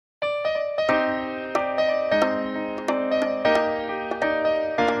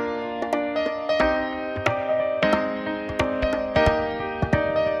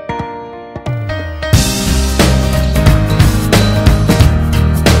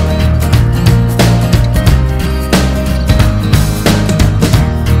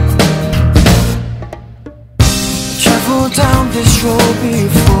this road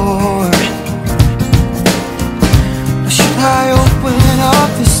before. Now should I open up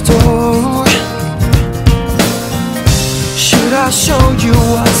this door? Should I show you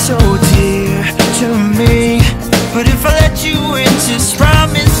what's so dear to me? But if I let you in, just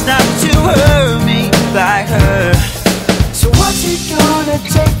promise not to hurt me like her. So what's it gonna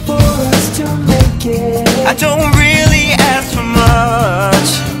take for us to make it? I don't really ask for much,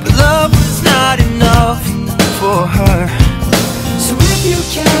 but love was not enough for her. So if you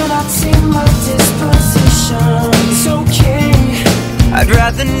cannot see my disposition, it's okay. I'd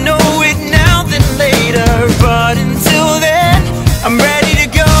rather know it now than later, but until then, I'm ready to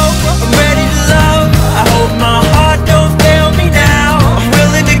go, I'm ready to love. I hope my heart don't fail me now. I'm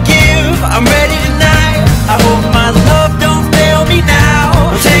willing to give, I'm ready tonight. I hope my love don't fail me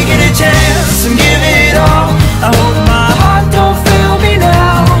now. I'm taking a chance and giving it all. I hope my heart don't fail me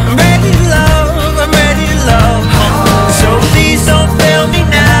now. I'm ready to love, I'm ready to love. So please don't fail me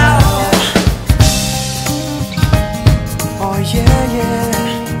now. Oh yeah, yeah.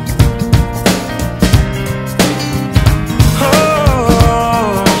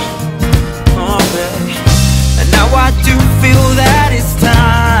 I do feel that it's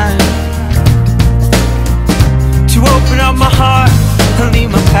time to open up my heart and leave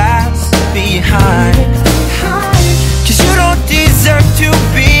my past behind. 'Cause you don't deserve to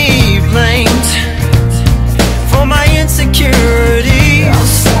be blamed for my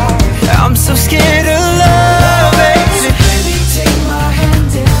insecurities. I'm so scared of love, baby. Baby, take my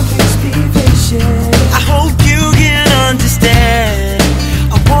hand and please be patient. I hope you can understand.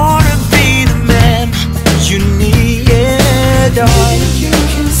 I wanna be the man you need. Darling, you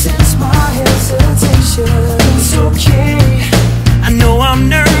can sense my hesitation. It's okay. I know I'm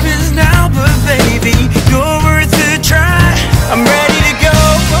nervous now, but baby, you're worth a try. I'm ready to go,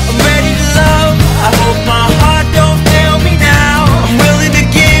 I'm ready to love. I hope my heart don't fail me now. I'm willing to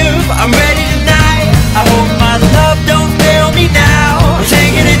give, I'm ready tonight. I hope my love don't fail me now. I'm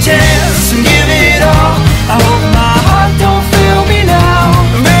taking a chance and giving it all. I hope my heart don't fail me now.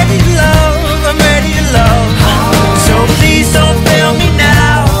 I'm ready to love, I'm ready to love. So please don't fail me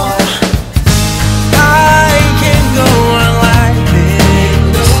now. I can't go on like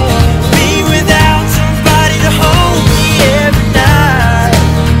this, be without somebody to hold me every night,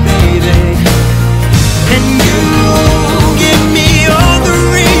 baby. And you give me all the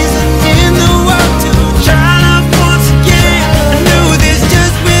reasons in the world to try love once again. I knew this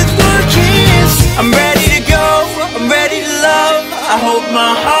just with one kiss. I'm ready to go, I'm ready to love. I hope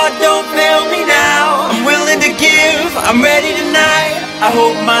my heart don't fail me now. I'm willing to give, I'm ready tonight. I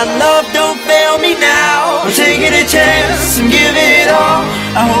hope my love don't fail me now. I'm taking a chance and giving it all.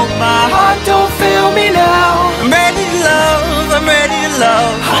 I hope my heart don't fail me now. I'm ready to love, I'm ready to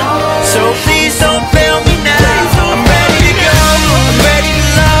love. So please don't fail me now. I'm ready to go, I'm ready to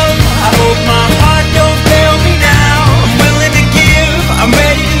love. I hope my heart don't fail me now. I'm willing to give, I'm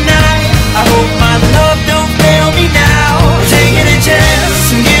ready tonight. I hope my love don't fail me now. I'm taking a chance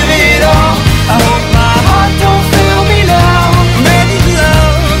and giving it all. I hope my heart don't fail me now. I'm ready to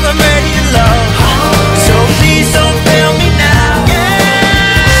love, I'm ready to love. So please don't fail me now.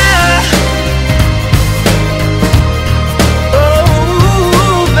 Yeah.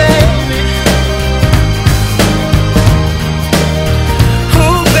 Oh, baby.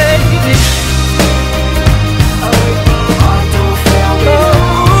 Oh, baby. I hope my heart don't fail me now.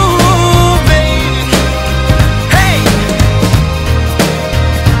 Oh, baby. Hey.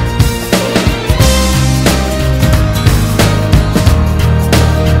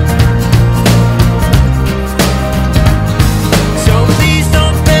 So please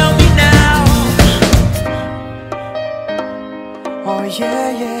don't fail me now. Oh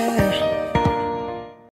yeah, yeah.